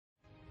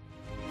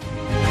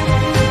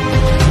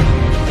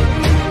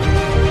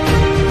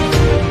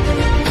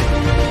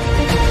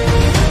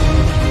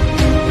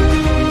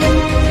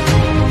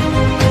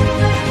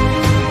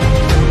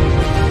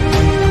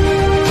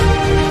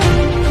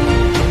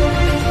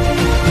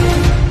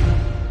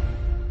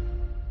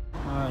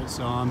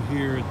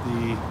at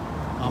the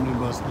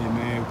Omnibus de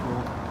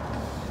México,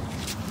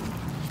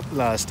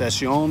 la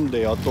estación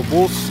de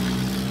autobús.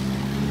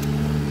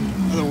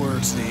 In other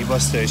words, the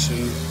bus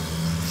station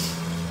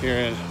here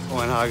in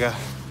Ojinaga,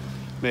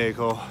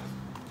 Mexico.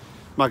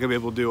 I'm not gonna be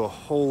able to do a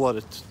whole lot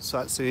of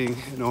sightseeing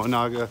in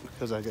Ojinaga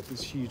because I got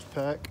this huge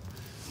pack,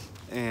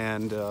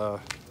 and I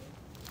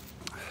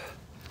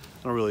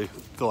don't really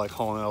feel like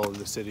hauling all over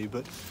the city,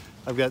 but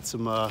I've got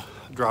some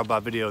drive-by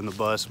video in the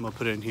bus. I'm gonna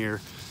put it in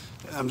here.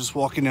 I'm just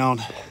walking down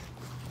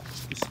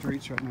the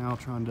streets right now,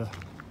 trying to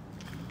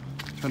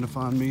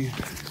find me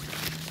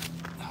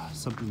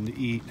something to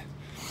eat.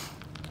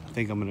 I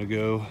think I'm gonna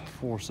go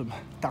for some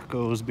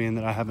tacos, being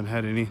that I haven't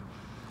had any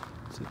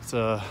since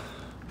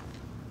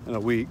in a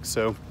week.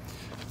 So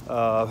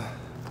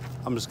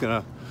I'm just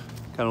gonna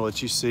kind of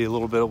let you see a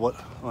little bit of what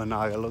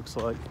Ojinaga looks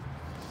like.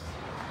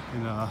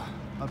 And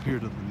up here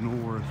to the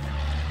north,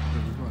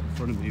 right in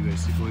front of me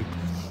basically,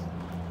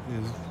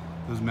 is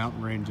those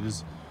mountain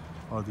ranges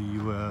are the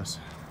US.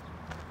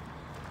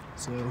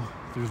 So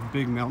there's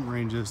big mountain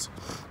ranges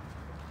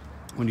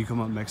when you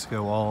come up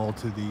Mexico all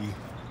to the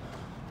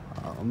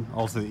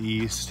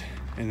east,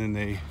 and then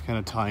they kind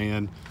of tie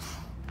in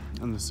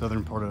the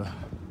southern part of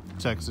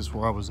Texas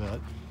where I was at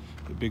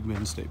Big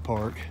Bend State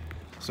Park.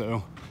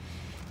 So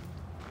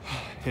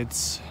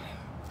it's,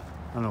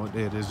 I don't know what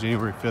day it is,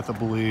 January 5th, I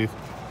believe.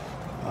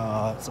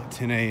 It's like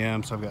 10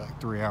 a.m. so I've got like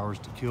 3 hours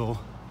to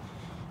kill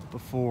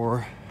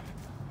before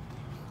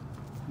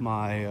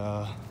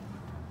my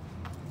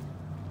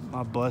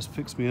my bus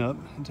picks me up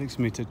and takes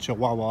me to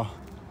Chihuahua.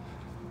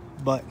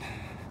 But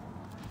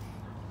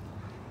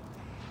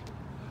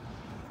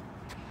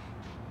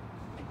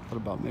what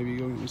about maybe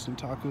going to get some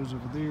tacos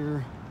over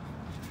there?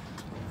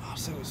 I'll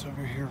say what's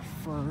over here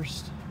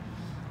first.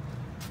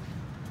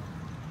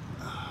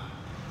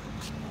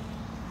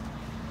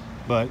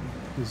 But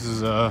this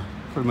is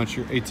pretty much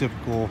your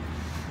atypical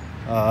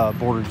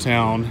border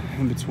town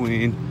in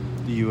between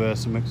the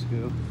U.S. and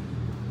Mexico.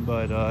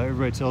 But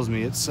everybody tells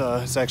me it's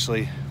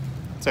actually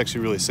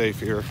really safe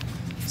here.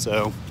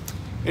 So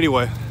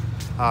anyway,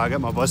 I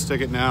got my bus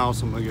ticket now,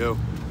 so I'm gonna go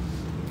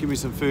get me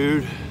some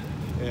food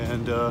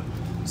and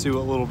see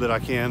what little bit I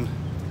can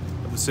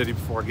of the city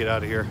before I get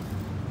out of here.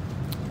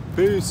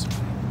 Peace.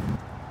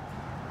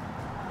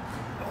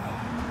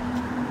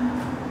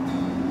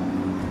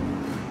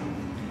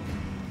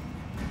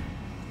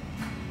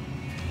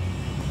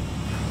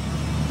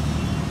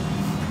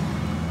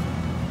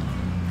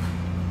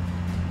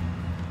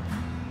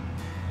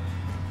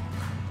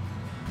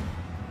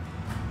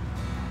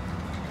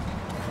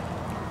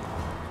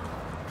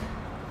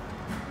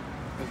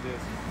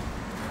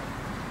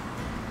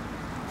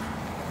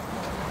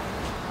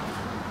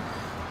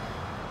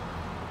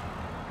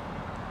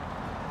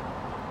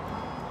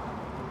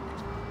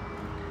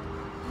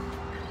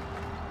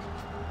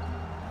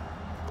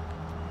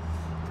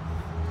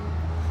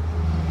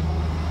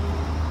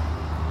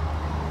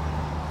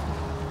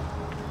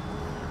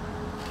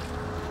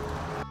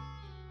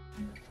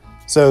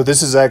 So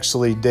this is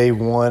actually day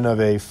one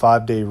of a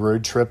 5-day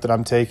road trip that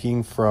I'm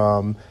taking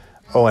from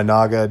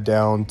Ojinaga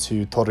down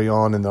to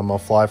Torreon, and then I'm gonna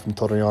fly from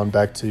Torreon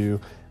back to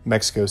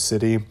Mexico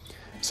City.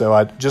 So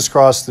I just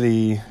crossed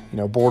the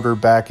border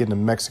back into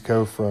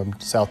Mexico from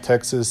South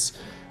Texas.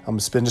 I'm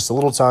gonna spend just a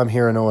little time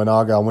here in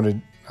Ojinaga. I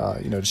wanted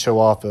to show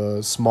off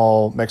a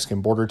small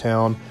Mexican border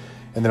town,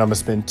 and then I'm gonna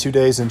spend 2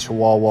 days in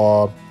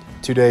Chihuahua,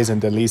 2 days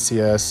in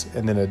Delicias,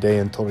 and then a day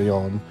in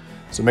Torreon.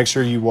 So make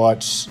sure you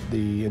watch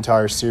the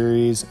entire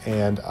series,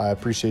 and I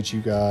appreciate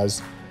you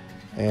guys.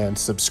 And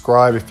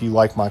subscribe if you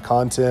like my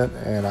content,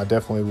 and I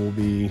definitely will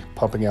be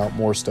pumping out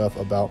more stuff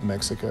about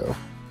Mexico.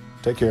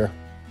 Take care.